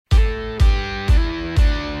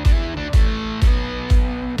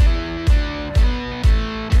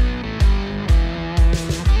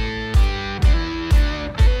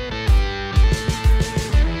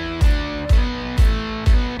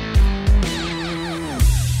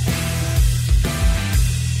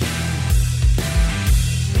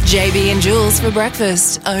JB and Jules for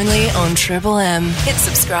breakfast, only on Triple M. Hit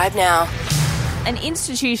subscribe now. An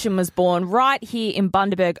institution was born right here in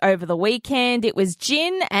Bundaberg over the weekend. It was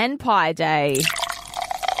Gin and Pie Day.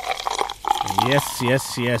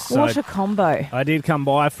 Yes. What a combo. I did come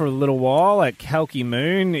by for a little while at Kalki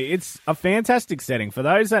Moon. It's a fantastic setting. For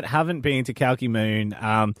those that haven't been to Kalki Moon,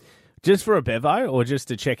 just for a bevo or just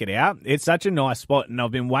to check it out, it's such a nice spot, and I've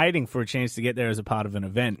been waiting for a chance to get there as a part of an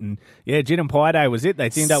event. And yeah, Gin and Pie Day was it. They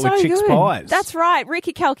teamed up with Chicks Pies. That's right.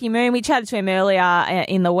 Ricky Kalki Moon, we chatted to him earlier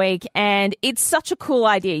in the week, and it's such a cool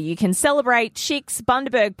idea. You can celebrate Chicks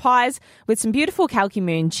Bundaberg pies with some beautiful Kalki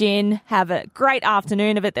Moon gin, have a great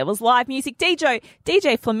afternoon of it. There was live music.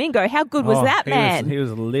 DJ Flamingo, how good was that, man? He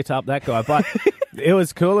was lit up, that guy. But it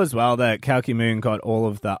was cool as well that Kalki Moon got all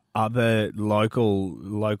of the other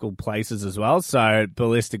local places as well. So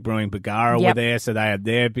Ballistic Brewing Bagara were there, so they had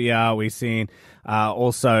their beer. We've seen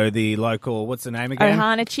also the local, what's the name again?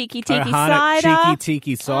 Ohana Cheeky Tiki Cider. Cheeky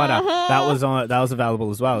Tiki Cider. That was available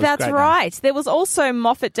as well. That's right. There was also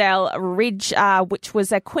Moffatdale Ridge, which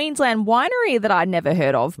was a Queensland winery that I'd never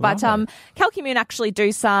heard of. But Kalki Moon actually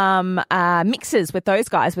do some mixes with those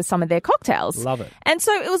guys with some of their cocktails. Love it. And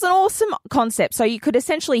so it was an awesome concept. So you could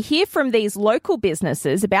essentially hear from these local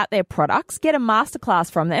businesses about their products, get a masterclass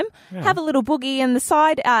from them, have a little boogie in the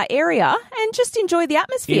side area, and just enjoy the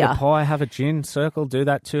atmosphere. Eat a pie, have a gin, circle, do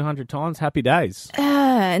that 200 times. Happy days.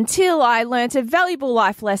 Until I learnt a valuable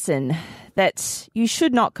life lesson that you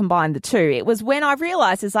should not combine the two. It was when I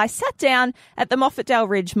realised as I sat down at the Moffatdale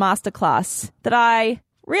Ridge masterclass that I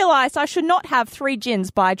realised I should not have 3 gins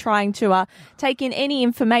by trying to take in any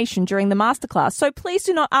information during the masterclass. So please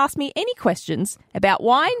do not ask me any questions about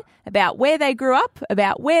wine, about where they grew up,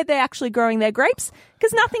 about where they're actually growing their grapes,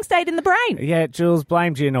 because nothing stayed in the brain. Yeah, Jules,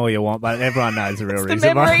 blame gin all you want, but everyone knows the real reason.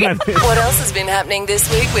 The memory. What else has been happening this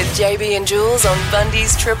week with JB and Jules on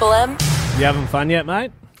Bundy's Triple M? You having fun yet,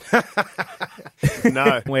 mate?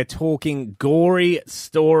 No. We're talking gory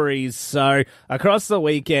stories. So across the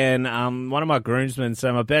weekend, one of my groomsmen,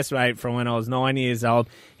 so my best mate from when I was 9 years old,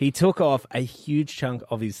 he took off a huge chunk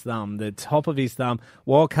of his thumb, the top of his thumb,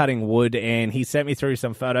 while cutting wood, and he sent me through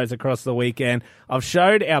some photos across the weekend. I've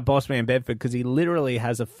showed our boss man Bedford because he literally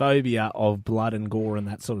has a phobia of blood and gore and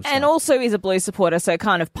that sort of stuff. And also is a Blues supporter, so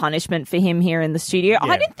kind of punishment for him here in the studio.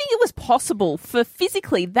 Yeah. I didn't think it was possible for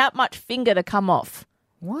physically that much finger to come off.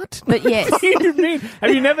 What? But yes. What do you mean?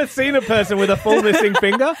 Have you never seen a person with a full missing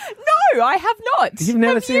finger? No, I have not. You've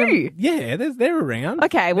never Have seen you? them? Yeah, they're around.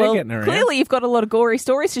 Okay, They're well, getting around. clearly you've got a lot of gory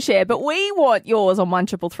stories to share, but we want yours on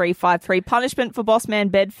 133353. Punishment for Boss Man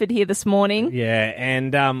Bedford here this morning. Yeah,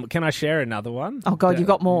 and can I share another one? Oh, God, you've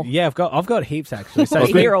got more. Yeah, I've got heaps, actually. So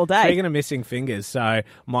We're here all day. Speaking of missing fingers, so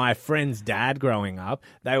my friend's dad growing up,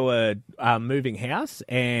 they were moving house,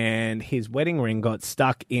 and his wedding ring got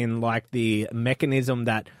stuck in, like, the mechanism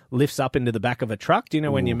that lifts up into the back of a truck. Do you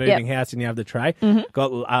know when you're moving house and you have the tray? Mm-hmm.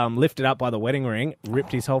 Got lifted up by the wedding ring,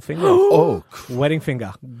 ripped his whole finger off. Wedding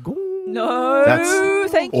finger. No,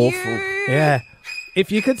 That's thank awful. you. Yeah.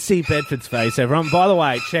 If you could see Bedford's face, everyone, by the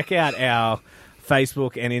way, check out our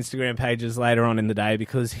Facebook and Instagram pages later on in the day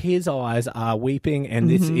because his eyes are weeping and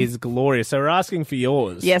this is glorious. So we're asking for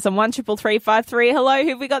yours. Yes, on 133353. Hello, who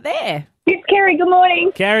have we got there? It's Kerry. Good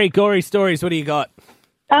morning. Normally, gory stories, what do you got?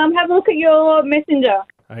 Have a look at your messenger.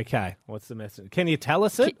 Okay, what's the message? Can you tell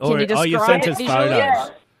us it? Can you you describe sent it us visually? photos. Yeah.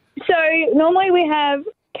 So normally we have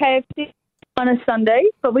KFC on a Sunday,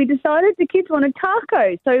 but we decided the kids wanted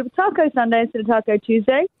taco. So Taco Sunday instead of Taco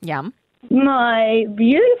Tuesday. Yum. My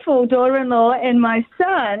beautiful daughter-in-law and my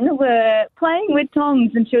son were playing with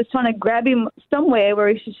tongs and she was trying to grab him somewhere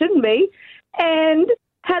where she shouldn't be and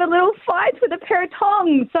had a little fight with a pair of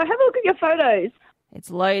tongs. So have a look at your photos. It's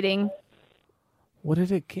loading. What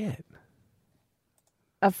did it get?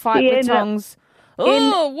 A fight with tongs.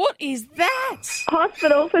 Oh, what is that?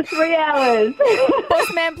 Hospital for 3 hours.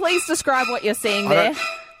 Boss man, please describe what you're seeing there.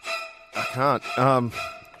 I can't.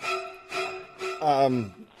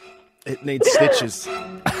 It needs stitches.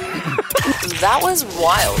 That was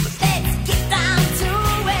wild.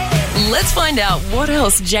 Let's find out what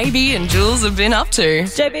else JB and Jules have been up to.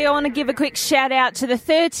 JB, I want to give a quick shout out to the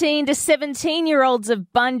 13 to 17-year-olds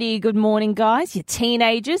of Bundy. Good morning, guys. You're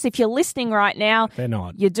teenagers. If you're listening right now, They're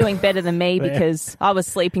not. You're doing better than me because I was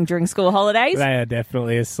sleeping during school holidays. They are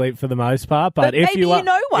definitely asleep for the most part. But if maybe you, are, you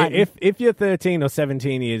know one. If you're 13 or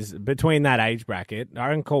 17 years between that age bracket,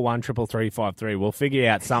 I can call 133353. We'll figure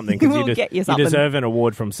out something because We'll get you something. you deserve an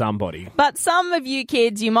award from somebody. But some of you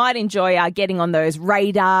kids, you might enjoy getting on those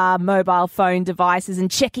radar mode mobile phone devices and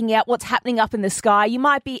checking out what's happening up in the sky. You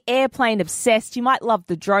might be airplane obsessed. You might love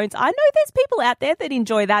the drones. I know there's people out there that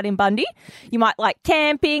enjoy that in Bundy. You might like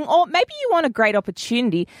camping, or maybe you want a great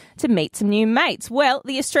opportunity to meet some new mates. Well,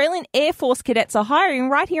 the Australian Air Force cadets are hiring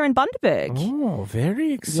right here in Bundaberg. Oh,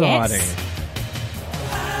 very exciting. Yes.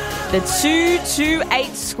 The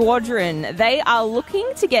 228 Squadron, they are looking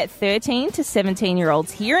to get 13 to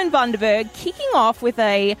 17-year-olds here in Bundaberg, kicking off with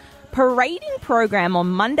a parading program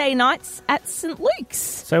on Monday nights at St. Luke's.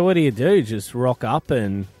 So what do you do? Just rock up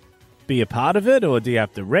and be a part of it, or do you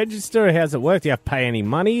have to register? How's it work? Do you have to pay any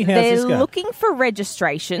money? How's They're this go? looking for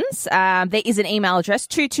registrations. There is an email address,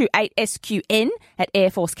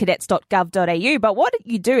 228sqn@airforcecadets.gov.au. But what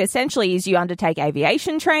you do essentially is you undertake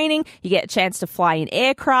aviation training. You get a chance to fly in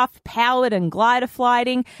aircraft, powered and glider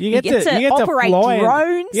flighting. You get to operate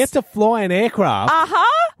drones. You get to fly an aircraft.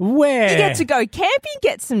 Where? You get to go camping,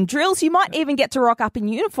 get some drills. You might even get to rock up in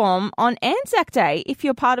uniform on Anzac Day if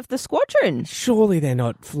you're part of the squadron. Surely they're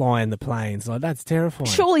not flying the planes. Like, that's terrifying.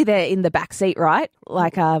 Surely they're in the back seat, right?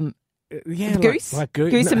 Like yeah, Goose? like Goose.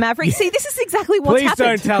 Goose and Maverick. See, this is exactly what's Please happened.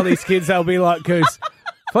 don't tell these kids they'll be like Goose.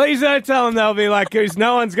 Please don't tell them they'll be like Goose.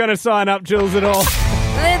 No one's going to sign up, Jules, at all.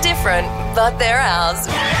 They're different, but they're ours.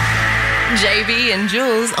 JB and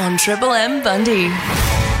Jules on Triple M Bundy.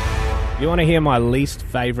 You want to hear my least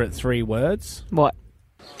favourite 3 words? What?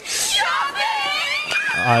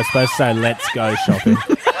 I was supposed to say let's go shopping.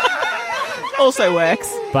 Also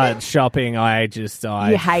works. But shopping, you hate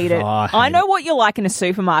it. I know what you're like in a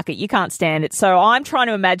supermarket. You can't stand it. So I'm trying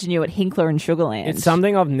to imagine you at Hinkler and Sugarland. It's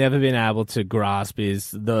something I've never been able to grasp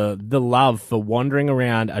is the love for wandering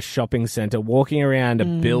around a shopping centre, walking around a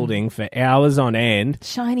building for hours on end.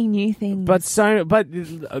 Shiny new things. But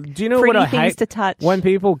do you know Pretty what I things hate? to touch. When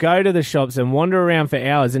people go to the shops and wander around for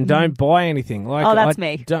hours and don't buy anything. Like, Oh, that's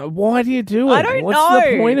me. Why do you do it? I don't What's know.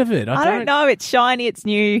 the point of it? I don't know. It's shiny. It's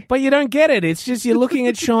new. But you don't get it. It's just you're looking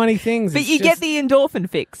at shiny things. But It's you just, get the endorphin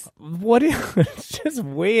fix. it's just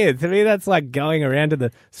weird. To me, that's like going around to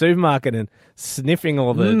the supermarket and sniffing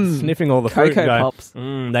all the fruit. Cocoa and going, Pops.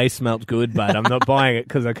 They smelt good, but I'm not buying it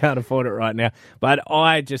because I can't afford it right now. But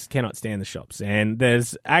I just cannot stand the shops. And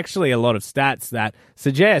there's actually a lot of stats that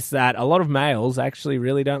suggest that a lot of males actually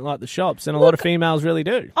really don't like the shops, and a lot of females really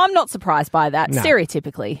do. I'm not surprised by that. No.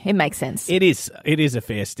 Stereotypically, it makes sense. It is a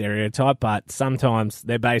fair stereotype, but sometimes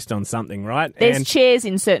they're based on something, right? There's chairs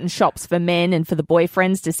in certain shops for men and for the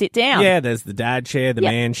boyfriends to sit down. Yeah, there's the dad chair, the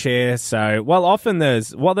man chair. So, often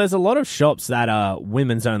there's a lot of shops that are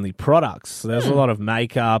women's only products. So there's a lot of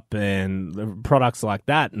makeup and products like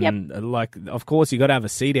that. And of course, you got to have a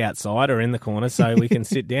seat outside or in the corner so we can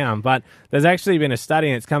sit down. But there's actually been a study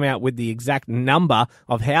and it's come out with the exact number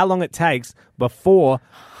of how long it takes before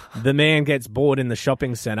the man gets bored in the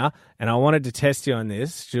shopping centre. And I wanted to test you on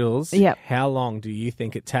this, Jules. Yep. How long do you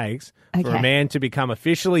think it takes for a man to become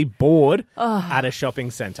officially bored at a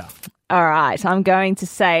shopping centre? All right. I'm going to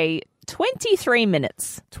say 23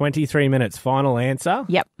 minutes. 23 minutes. Final answer?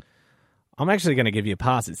 Yep. I'm actually going to give you a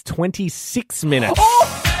pass. It's 26 minutes.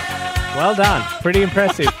 Well done. Pretty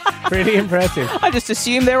impressive. Pretty impressive. I just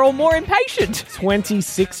assume they're all more impatient.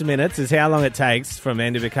 26 minutes is how long it takes for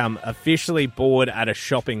men to become officially bored at a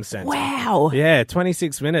shopping centre. Wow. Yeah,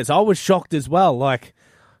 26 minutes. I was shocked as well. Like,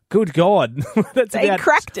 good God. That's They about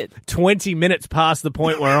cracked it. 20 minutes past the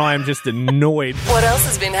point where I am just annoyed. What else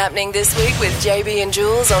has been happening this week with JB and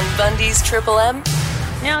Jules on Bundy's Triple M?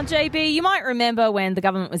 Now, JB, you might remember when the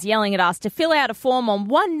government was yelling at us to fill out a form on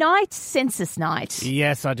one night, census night.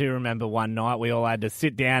 Yes, I do remember one night we all had to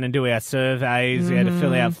sit down and do our surveys. We had to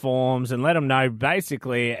fill out forms and let them know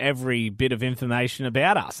basically every bit of information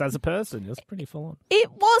about us as a person. It was pretty full on.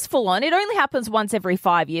 It was full on. It only happens once every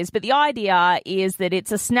 5 years, but the idea is that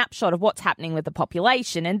it's a snapshot of what's happening with the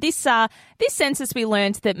population. And this census, we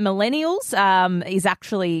learned that millennials is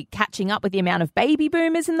actually catching up with the amount of baby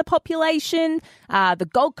boomers in the population.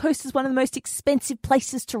 The Gold Coast is one of the most expensive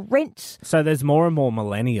places to rent. So there's more and more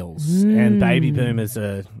millennials and baby boomers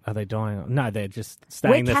are they dying? No, they're just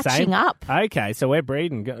staying the same. We're catching up. Okay, so we're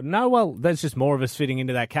breeding. No, well, there's just more of us fitting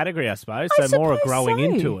into that category, I suppose. So more are suppose growing so.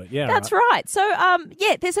 into it. Yeah, That's right. So,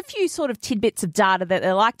 there's a few sort of tidbits of data that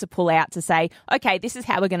they like to pull out to say, okay, this is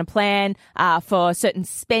how we're going to plan for certain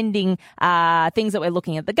spending things that we're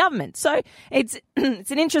looking at the government. So it's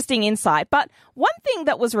it's an interesting insight. But one thing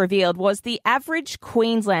that was revealed was the average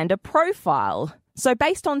Queenslander profile. So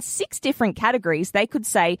based on 6 different categories, they could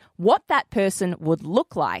say what that person would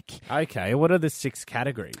look like. Okay, what are the 6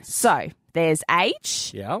 categories? So there's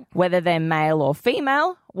age, Yeah, whether they're male or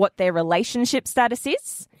female, what their relationship status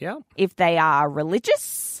is, yeah. if they are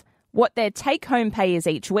religious, what their take-home pay is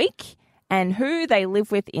each week, and who they live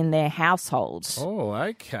with in their household. Oh,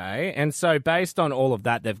 okay. And so based on all of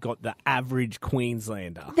that, they've got the average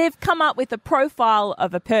Queenslander. They've come up with a profile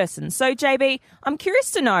of a person. So, JB, I'm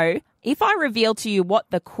curious to know, if I reveal to you what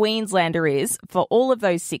the Queenslander is for all of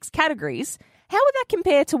those 6 categories, how would that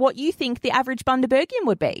compare to what you think the average Bundabergian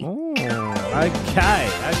would be? Oh,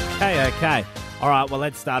 okay. All right, well,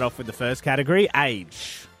 let's start off with the first category,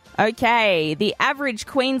 age. Okay, the average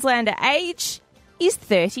Queenslander age is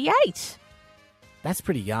 38. That's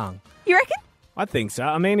pretty young. You reckon? I think so.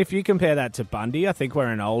 I mean, if you compare that to Bundy, I think we're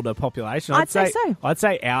an older population. I'd say so. I'd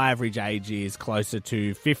say our average age is closer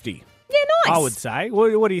to 50. Yeah, nice. I would say.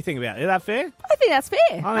 What do you think about it? Is that fair? I think that's fair.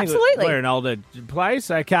 I think Absolutely. we're an older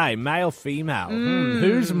place. Okay, male, female.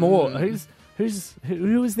 Who's more? Who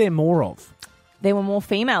is there more of? There were more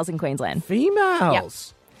females in Queensland.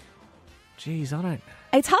 Females. Jeez, I don't.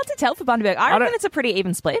 It's hard to tell for Bundaberg. I reckon it's a pretty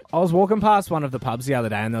even split. I was walking past one of the pubs the other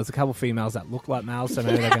day, and there was a couple of females that looked like males, so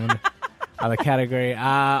maybe they're going other category.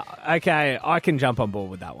 Okay, I can jump on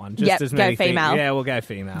board with that one. Just as many go female. Yeah, we'll go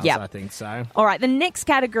females. Yep. I think so. All right, the next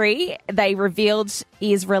category they revealed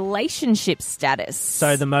is relationship status.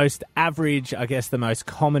 So the most average, I guess, the most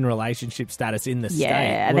common relationship status in the state.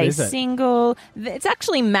 Yeah, are What they is it? single? It's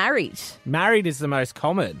actually married. Married is the most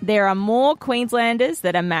common. There are more Queenslanders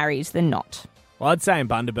that are married than not. Well, I'd say in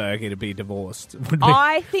Bundaberg it'd be divorced. Would be,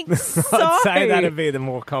 I think so. I'd say that'd be the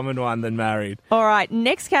more common one than married. All right,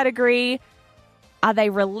 next category, are they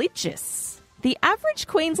religious? The average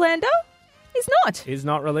Queenslander is not. Is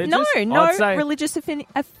not religious? No I'd say, religious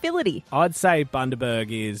affinity. I'd say Bundaberg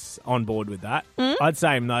is on board with that. I'd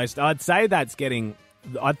say most. I'd say that's getting.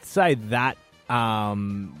 I'd say that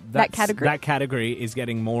category? That category is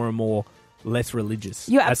getting more and more less religious.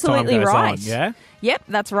 You're as time absolutely goes right. on, yeah. Yep,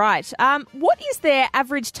 that's right. What is their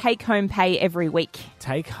average take-home pay every week?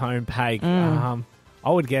 Take home pay. I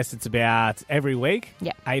would guess it's about every week.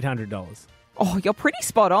 Yep. $800 Oh, you're pretty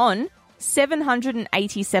spot on.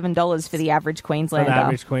 $787 for the average for Queenslander. the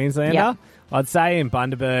average Queenslander. Yep. I'd say in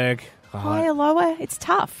Bundaberg. Higher, lower, it's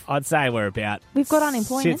tough. I'd say we're about. We've got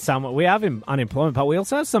unemployment. We have unemployment, but we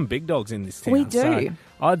also have some big dogs in this town. We do.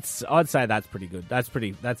 So I'd say that's pretty good. That's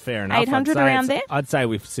fair enough. 800 around there? I'd say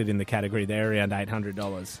we sit in the category there around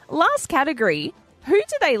 $800. Last category, who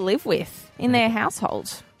do they live with in their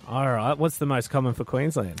household? All right. What's the most common for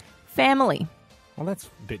Queensland? Family. Well, that's a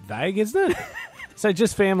bit vague, isn't it? So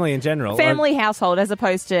just family in general. Family household as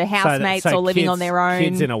opposed to housemates or living kids, on their own.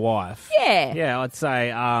 Kids and a wife. Yeah. Yeah, I'd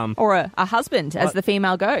say. Or a husband, as the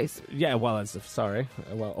female goes. Yeah, well,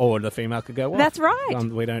 or the female could go wife. That's right.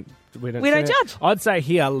 We don't We don't say judge. I'd say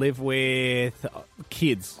here live with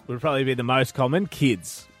kids would probably be the most common.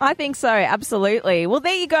 Kids. I think so, absolutely. Well,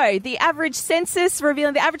 there you go. The average census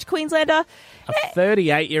revealing the average Queenslander. A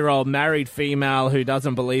 38-year-old married female who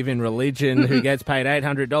doesn't believe in religion, who gets paid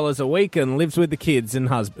 $800 a week and lives with the kids and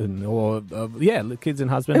husband, or kids and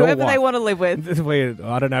husband, Whoever or wife. they want to live with.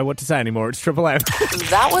 I don't know what to say anymore. It's Triple M.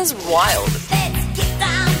 That was wild.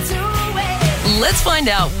 Let's find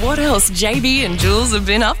out what else JB and Jules have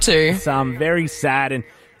been up to. Some very sad and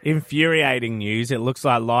infuriating news. It looks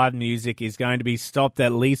like live music is going to be stopped,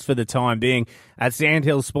 at least for the time being, at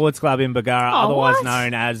Sandhill Sports Club in Bargara, otherwise what?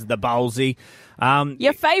 known as the Bowlsy.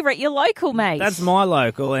 Your favourite, your local, mate. That's my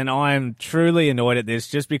local, and I am truly annoyed at this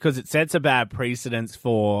just because it sets a bad precedence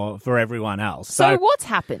for everyone else. So what's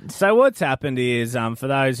happened? So what's happened is, for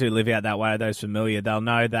those who live out that way, those familiar, they'll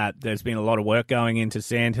know that there's been a lot of work going into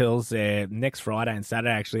Sandhills. They're next Friday and Saturday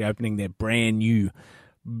actually opening their brand new,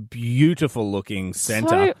 beautiful looking centre.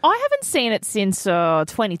 So I haven't seen it since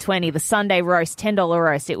 2020, the Sunday roast, $10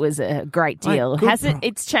 roast. It was a great deal.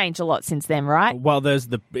 It's changed a lot since then, right? Well,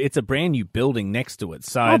 it's a brand new building next to it,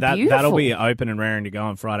 so that'll be open and raring to go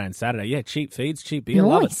on Friday and Saturday. Yeah, cheap feeds, cheap beer,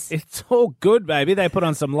 love Nice. it. It's all good, baby. They put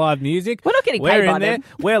on some live music. We're not getting paid by them.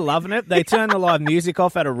 We're loving it. They turn the live music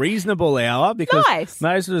off at a reasonable hour because Nice.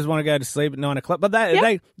 most of us want to go to sleep at 9 o'clock. But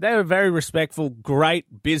they're a very respectful,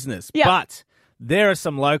 great business. Yep. But there are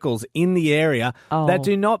some locals in the area that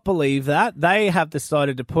do not believe that. They have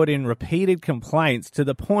decided to put in repeated complaints to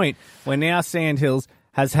the point where now Sandhills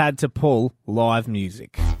has had to pull live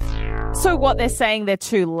music. So what, they're saying they're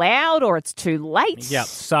too loud or it's too late? Yep.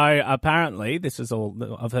 So apparently, this is all,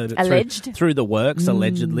 I've heard it Alleged? through the works,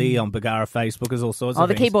 allegedly, on Bargara Facebook, there's all sorts of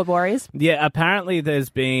The things. keyboard warriors. Yeah, apparently there's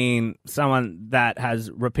been someone that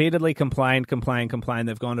has repeatedly complained.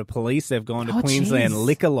 They've gone to police. They've gone to Queensland jeez.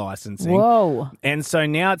 liquor licensing. Whoa. And so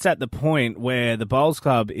now it's at the point where the Bowls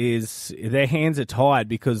Club their hands are tied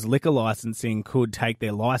because liquor licensing could take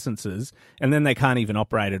their licenses and then they can't even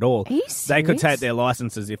operate at all. Are you They could serious? take their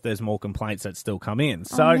licenses if there's more complaints that still come in.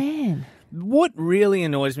 So Oh, man. What really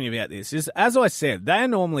annoys me about this is, as I said, they are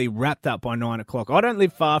normally wrapped up by 9 o'clock. I don't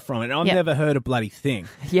live far from it. I've Yep. never heard a bloody thing.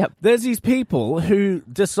 Yep. There's these people who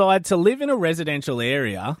decide to live in a residential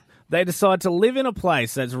area. They decide to live in a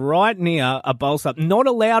place that's right near a bowl up, not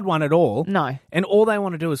a loud one at all. No. And all they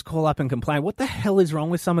want to do is call up and complain. What the hell is wrong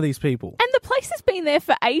with some of these people? And the place has been there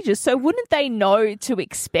for ages, so wouldn't they know to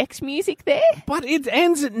expect music there? But it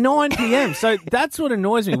ends at 9 p.m. So that's what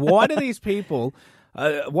annoys me. Why do these people...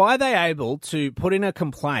 why are they able to put in a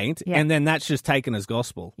complaint Yeah. and then that's just taken as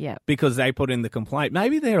gospel? Yeah. Because they put in the complaint.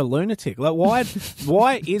 Maybe they're a lunatic. Like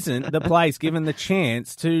why isn't the place given the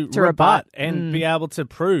chance to rebut and be able to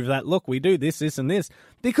prove that, look, we do this, this, and this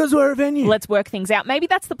because we're a venue. Let's work things out. Maybe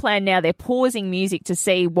that's the plan now. They're pausing music to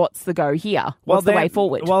see what's the go here. What's the way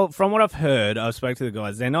forward? Well, from what I've heard, I spoke to the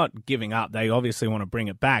guys, they're not giving up. They obviously want to bring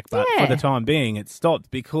it back, but Yeah. for the time being, it's stopped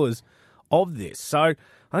because of this. So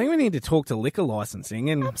I think we need to talk to liquor licensing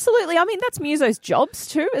and Absolutely. I mean, that's Muso's jobs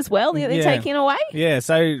too, as well. They're Yeah. taking away. yeah,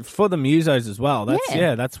 so for the musos as well,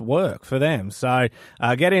 that's work for them. So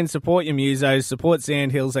get in, support your musos, support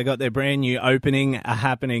Sandhills. They got their brand new opening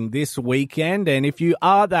happening this weekend. And if you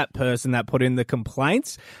are that person that put in the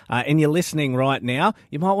complaints and you're listening right now,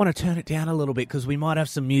 you might want to turn it down a little bit because we might have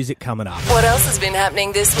some music coming up. What else has been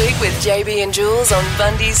happening this week with JB and Jules on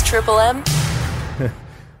Bundy's Triple M?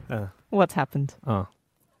 What's happened? Oh,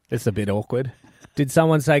 it's a bit awkward. Did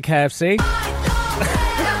someone say KFC?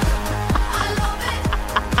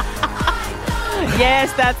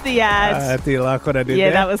 Yes, that's the ad. Do you like what I did Yeah,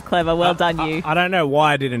 there? that was clever. Well done, you. I don't know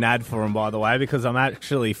why I did an ad for him, by the way, because I'm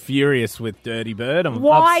actually furious with Dirty Bird. I'm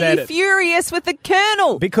Why upset are you furious with the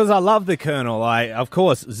Colonel? Because I love the Colonel. Of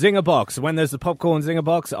course, Zinger Box. When there's the popcorn Zinger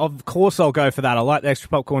Box, of course I'll go for that. I like the extra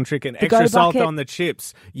popcorn chicken, extra Go salt Bucket. on the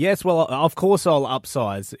chips. Yes, well, of course I'll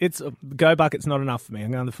upsize. It's Go Bucket's not enough for me.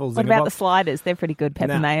 I'm going the full Zinger What about the Box. sliders? They're pretty good.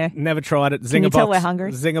 Pepper Nah, mayo. Never tried it. Zinger Can you Box, tell we're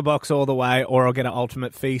hungry? Zinger Box all the way, or I'll get an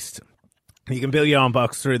Ultimate Feast. You can build your own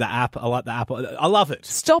box through the app. I like the app. I love it.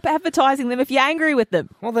 Stop advertising them if you're angry with them.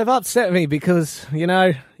 Well, they've upset me because,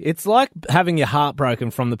 it's like having your heart broken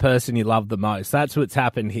from the person you love the most. That's what's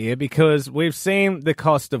happened here because we've seen the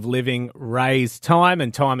cost of living raise time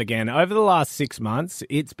and time again. Over the last 6 months,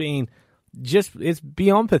 it's beyond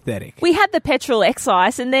pathetic. We had the petrol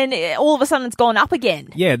excise and then all of a sudden it's gone up again.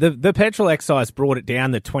 Yeah, the petrol excise brought it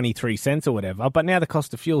down to 23 cents or whatever, but now the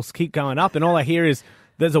cost of fuels keep going up and all I hear is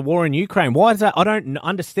there's a war in Ukraine. Why is that? I don't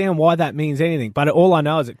understand why that means anything, but all I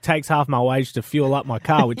know is it takes half my wage to fuel up my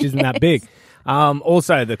car, which isn't that big.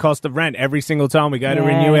 Also, the cost of rent every single time we go to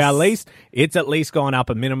renew our lease, it's at least gone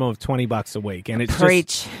up a minimum of $20 a week. And it's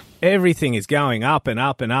Preach. everything is going up and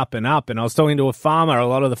up and up and up. And I was talking to a farmer. A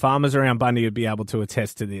lot of the farmers around Bundy would be able to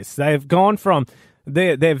attest to this. They've gone from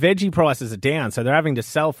their veggie prices are down, so they're having to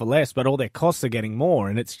sell for less, but all their costs are getting more,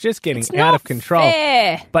 and it's just getting out of control.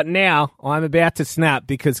 Fair. But now I'm about to snap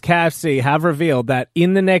because KFC have revealed that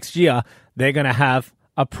in the next year they're going to have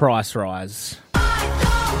a price rise.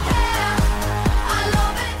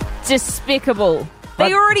 Despicable.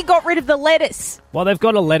 They already got rid of the lettuce. Well, they've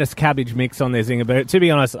got a lettuce cabbage mix on their Zinger, but to be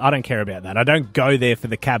honest, I don't care about that. I don't go there for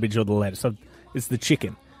the cabbage or the lettuce. It's the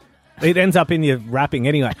chicken. It ends up in your wrapping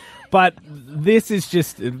anyway. But this is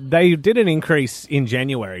just, they did an increase in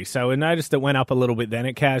January, so we noticed it went up a little bit then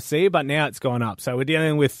at KFC, but now it's gone up. So we're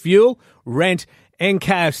dealing with fuel, rent, and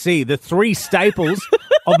KFC. The three staples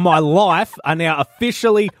of my life are now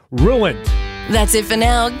officially ruined. That's it for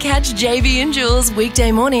now. Catch JB and Jules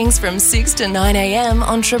weekday mornings from 6 to 9 a.m.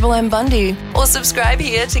 on Triple M Bundy. Or subscribe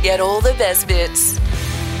here to get all the best bits.